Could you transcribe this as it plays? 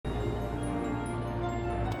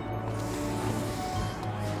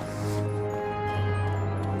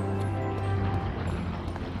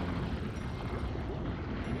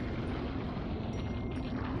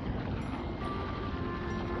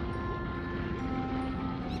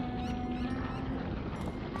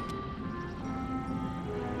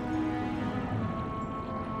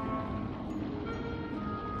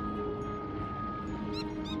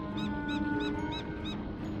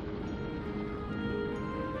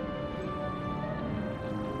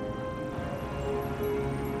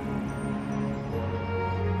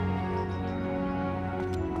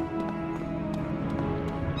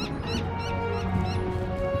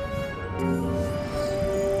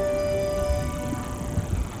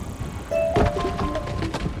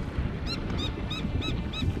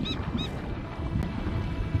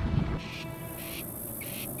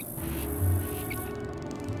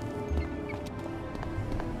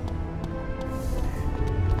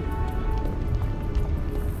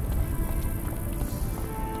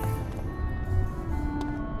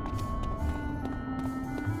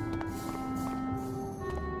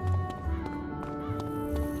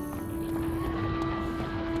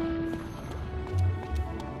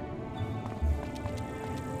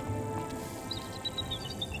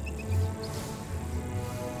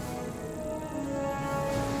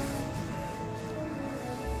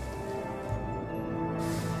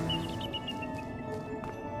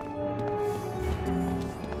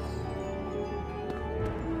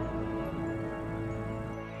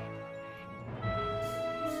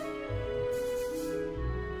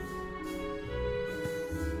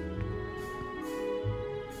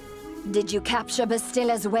Did you capture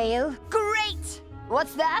Bastilla's whale? Great!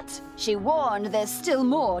 What's that? She warned there's still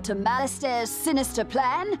more to Malister's sinister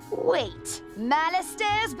plan? Wait,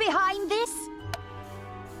 Malister's behind this?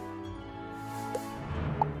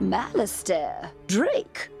 Malister?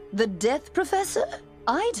 Drake? The Death Professor?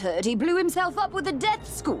 I'd heard he blew himself up with the Death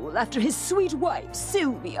School after his sweet wife,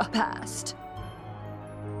 Sylvia, passed.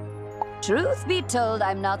 Truth be told,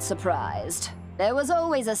 I'm not surprised. There was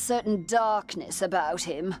always a certain darkness about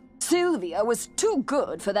him. Sylvia was too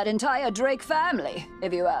good for that entire Drake family,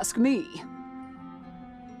 if you ask me.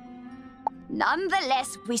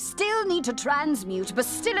 Nonetheless, we still need to transmute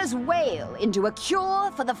Bastilla's whale into a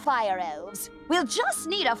cure for the Fire Elves. We'll just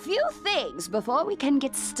need a few things before we can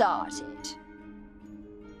get started.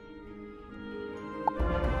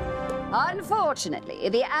 Unfortunately,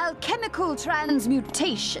 the alchemical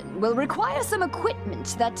transmutation will require some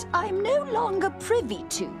equipment that I'm no longer privy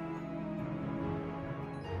to.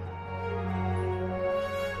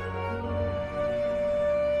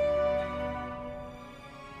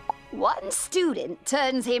 One student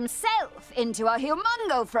turns himself into a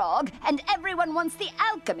humongo frog, and everyone wants the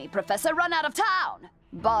alchemy professor run out of town.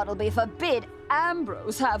 Bartleby forbid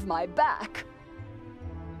Ambrose have my back.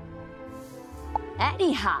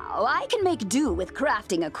 Anyhow, I can make do with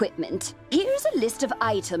crafting equipment. Here's a list of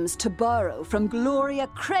items to borrow from Gloria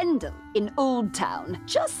Crendel in Old Town.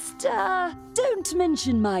 Just, don't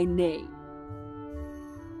mention my name.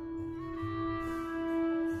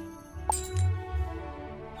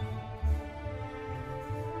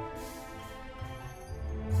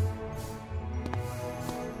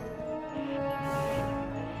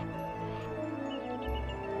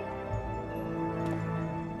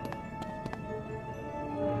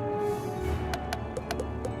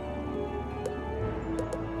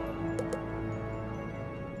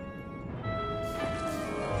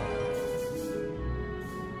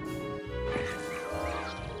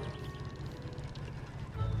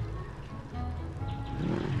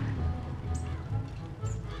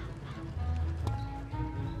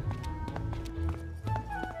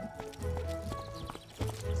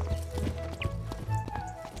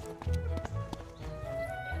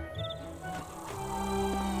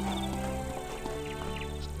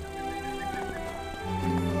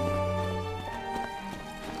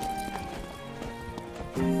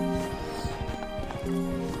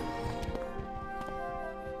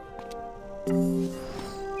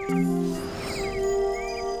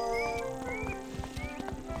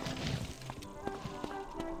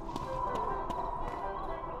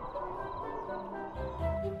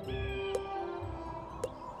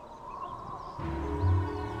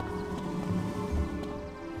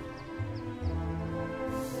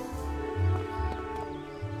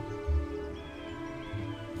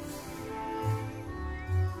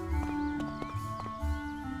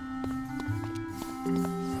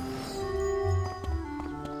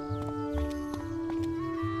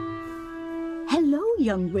 Hello,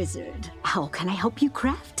 young wizard. How can I help you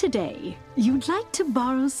craft today? You'd like to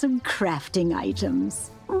borrow some crafting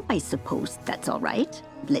items. I suppose that's all right.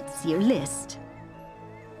 Let's see your list.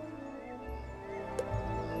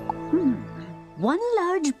 One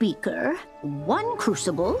large beaker, one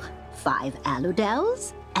crucible, 5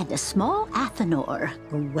 aludels, and a small athanor.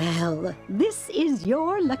 Well, this is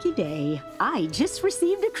your lucky day. I just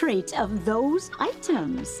received a crate of those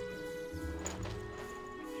items.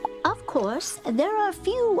 Of course, there are a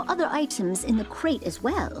few other items in the crate as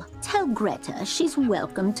well. Tell Greta she's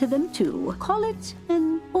welcome to them too. Call it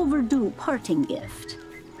an overdue parting gift.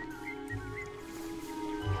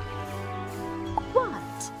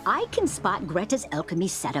 What? I can spot Greta's alchemy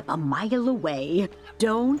setup a mile away.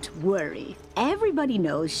 Don't worry. Everybody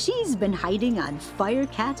knows she's been hiding on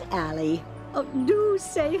Firecat Alley. Oh, do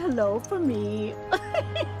say hello for me.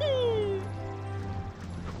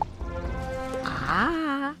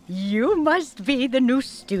 Ah, you must be the new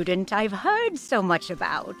student I've heard so much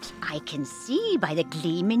about. I can see by the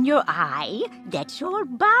gleam in your eye that you're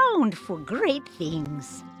bound for great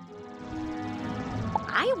things.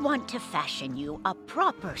 I want to fashion you a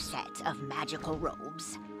proper set of magical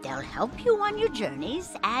robes. They'll help you on your journeys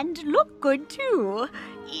and look good too,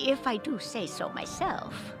 if I do say so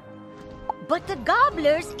myself. But the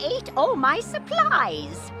gobblers ate all my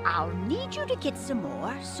supplies. I'll need you to get some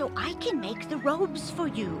more so I can make the robes for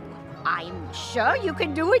you. I'm sure you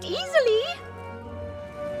can do it easily.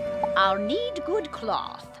 I'll need good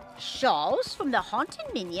cloth. Shawls from the haunted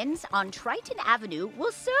minions on Triton Avenue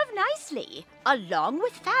will serve nicely, along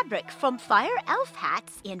with fabric from Fire Elf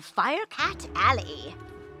hats in Firecat Alley.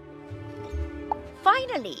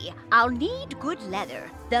 Finally, I'll need good leather.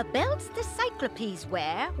 The belts the Cyclopes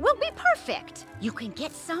wear will be perfect. You can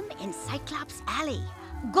get some in Cyclops Alley.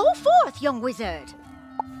 Go forth, young wizard.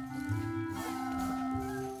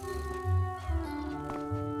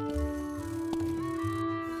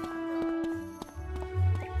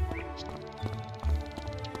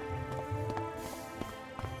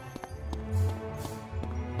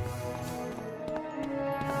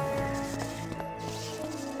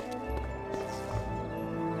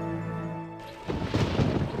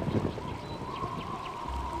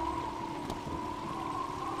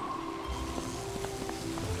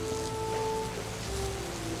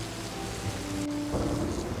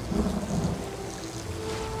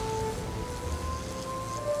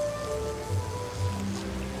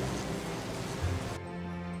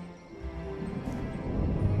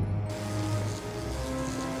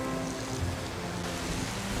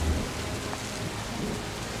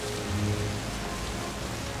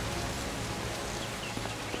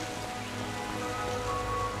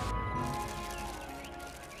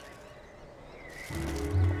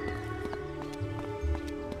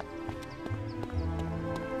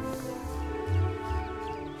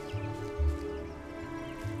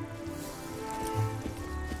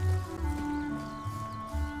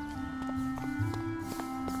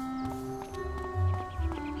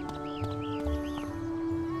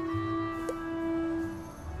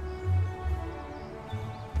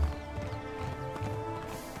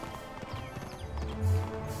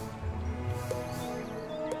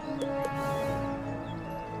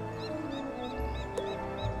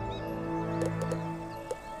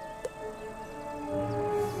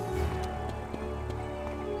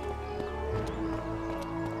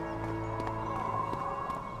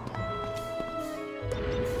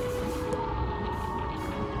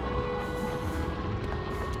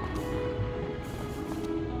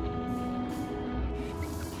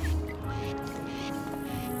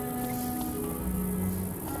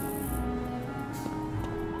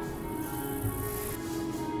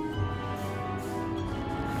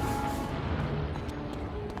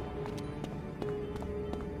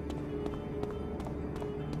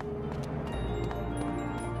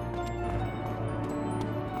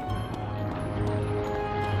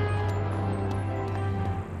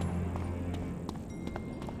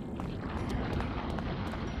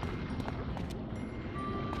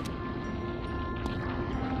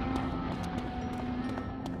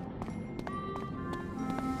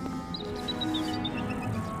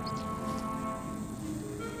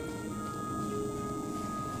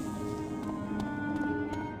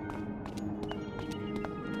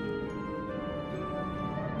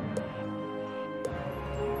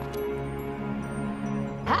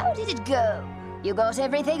 How did it go? You got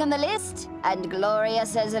everything on the list? And Gloria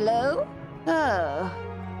says hello? Oh.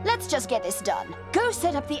 Let's just get this done. Go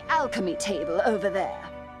set up the alchemy table over there.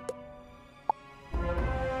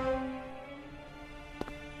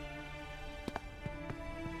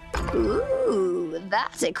 Ooh,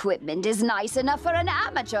 that equipment is nice enough for an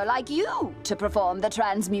amateur like you to perform the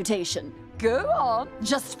transmutation. Go on,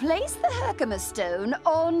 just place the Herkimer stone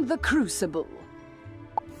on the crucible.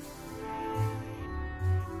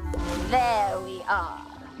 There we are.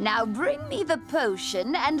 Now bring me the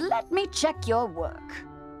potion and let me check your work.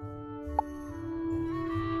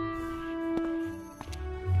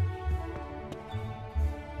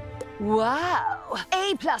 Wow!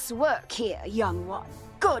 A+ work here, young one.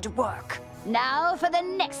 Good work. Now for the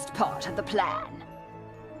next part of the plan.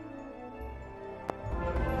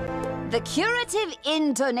 The curative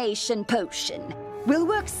intonation potion will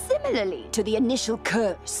work similarly to the initial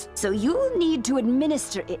curse, so you'll need to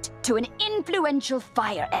administer it to an influential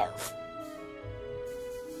fire elf.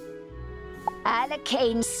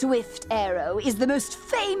 Alacane Swift Arrow is the most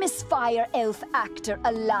famous fire elf actor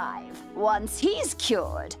alive. Once he's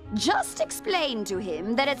cured, just explain to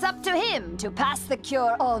him that it's up to him to pass the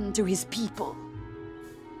cure on to his people.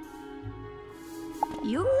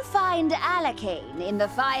 You'll find Alacane in the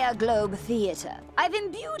Fire Globe Theater. I've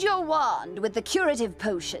imbued your wand with the curative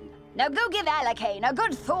potion. Now go give Alacane a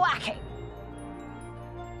good thwacking.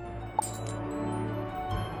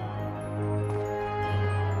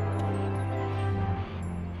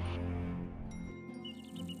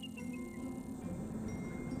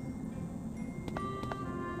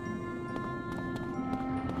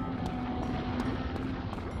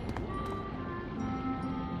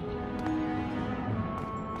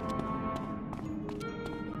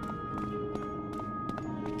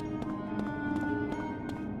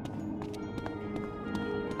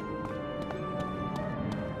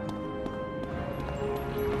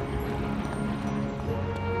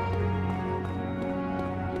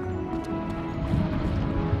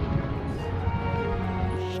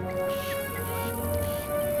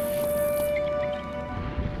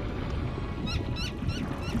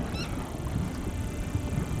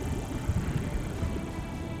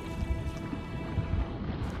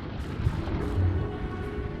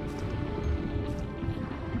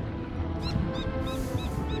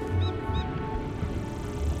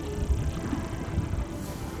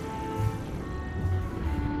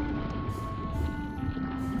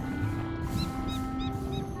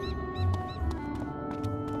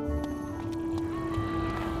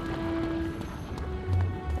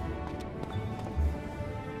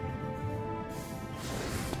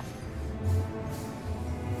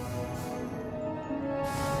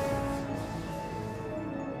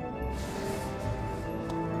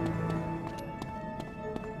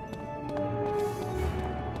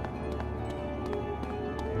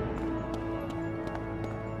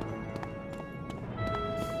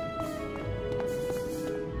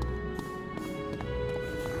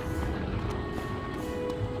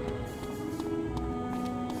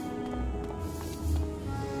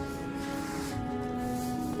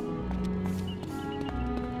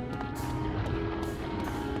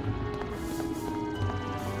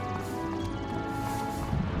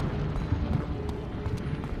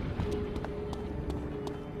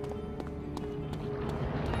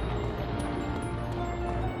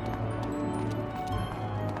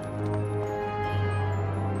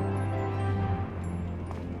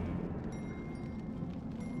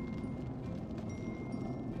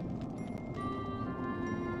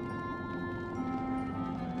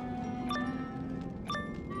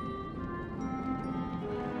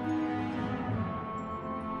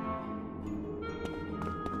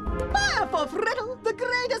 for Friddle! The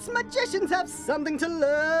greatest magicians have something to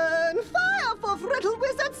learn! Fire for Friddle!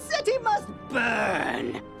 Wizard City must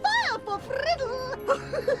burn! Fire for Friddle!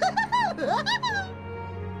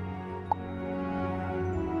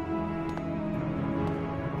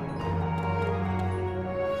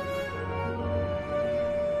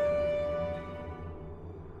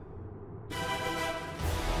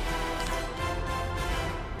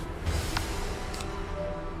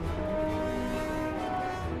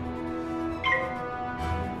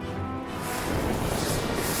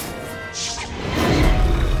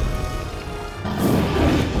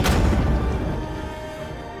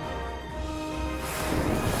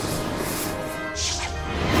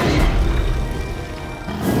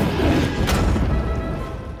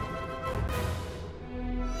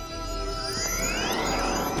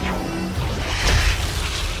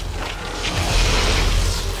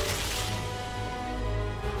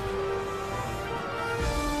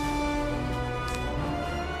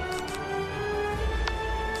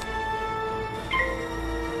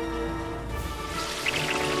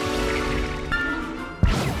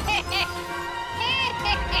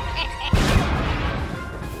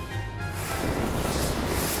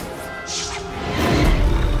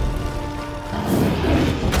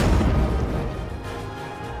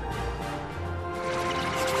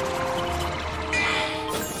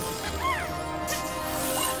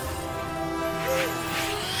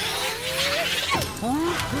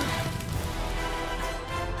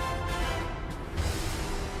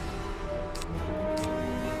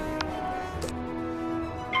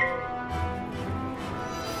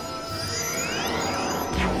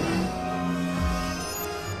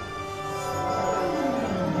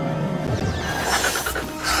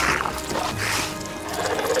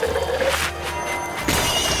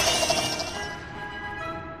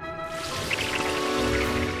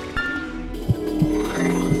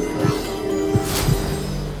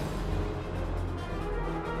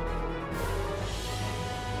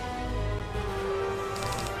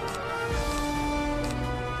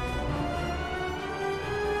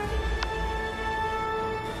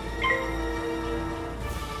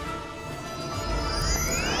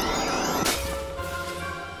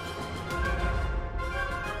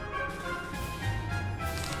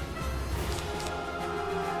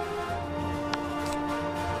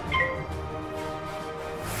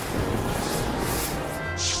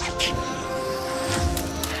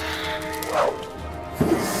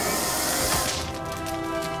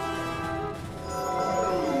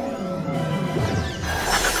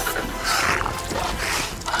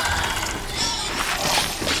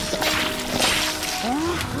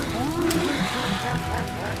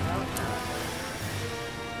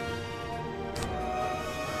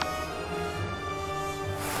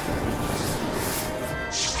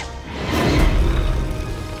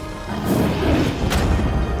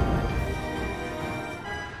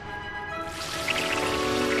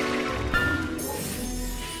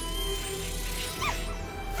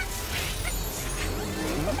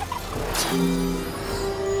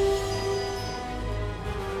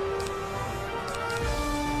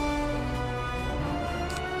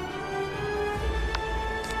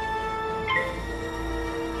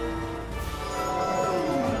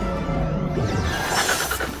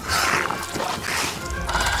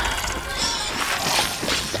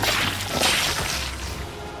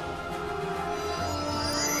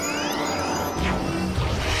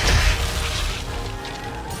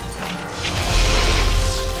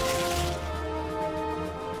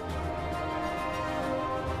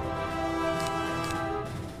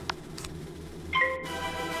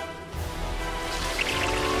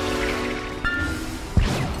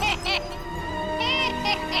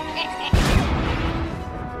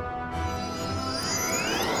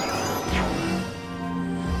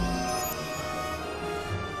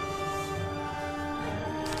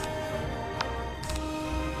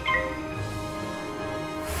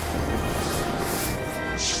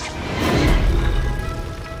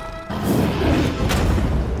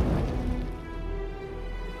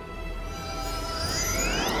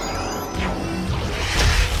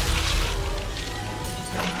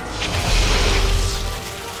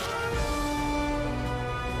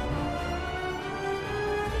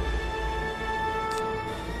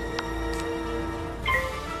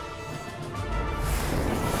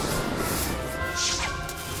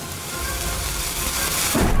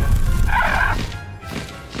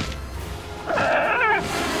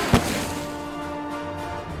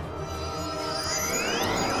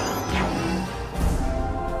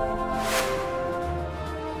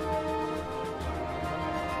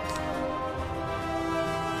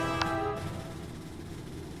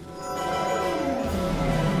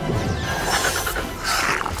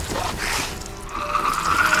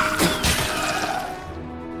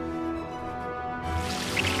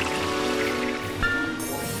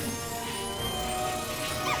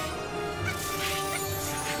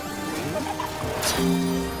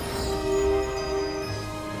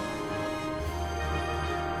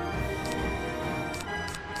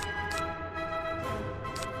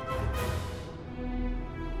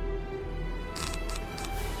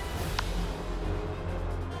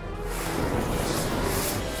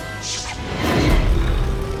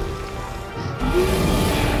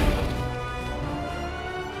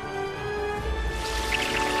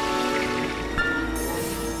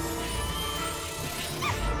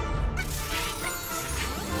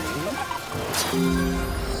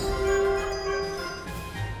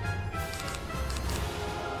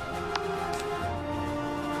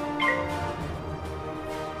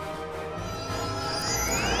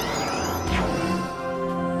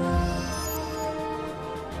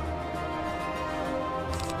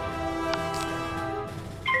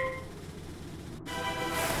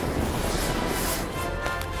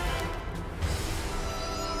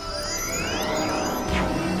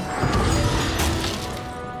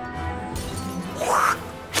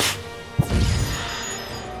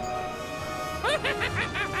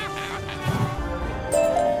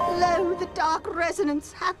 dark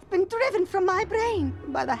resonance hath been driven from my brain.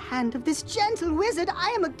 By the hand of this gentle wizard, I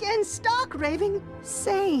am again stark raving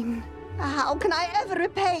sane. How can I ever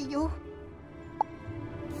repay you?